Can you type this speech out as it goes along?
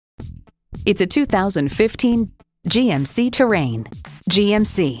It's a 2015 GMC Terrain.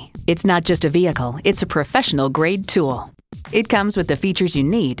 GMC, it's not just a vehicle, it's a professional-grade tool. It comes with the features you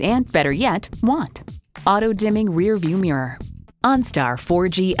need and, better yet, want. Auto-dimming rear-view mirror, OnStar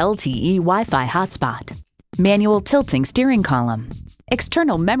 4G LTE Wi-Fi hotspot, manual tilting steering column,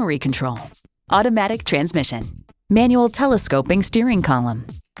 external memory control, automatic transmission, manual telescoping steering column,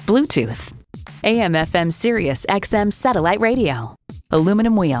 Bluetooth, AM/FM Sirius XM satellite radio,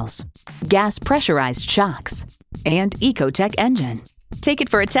 aluminum wheels, gas pressurized shocks, and ECOTEC engine. Take it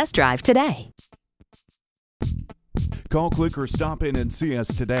for a test drive today. Call, click, or stop in and see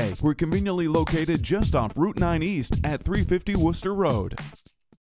us today. We're conveniently located just off Route 9 East at 350 Worcester Road.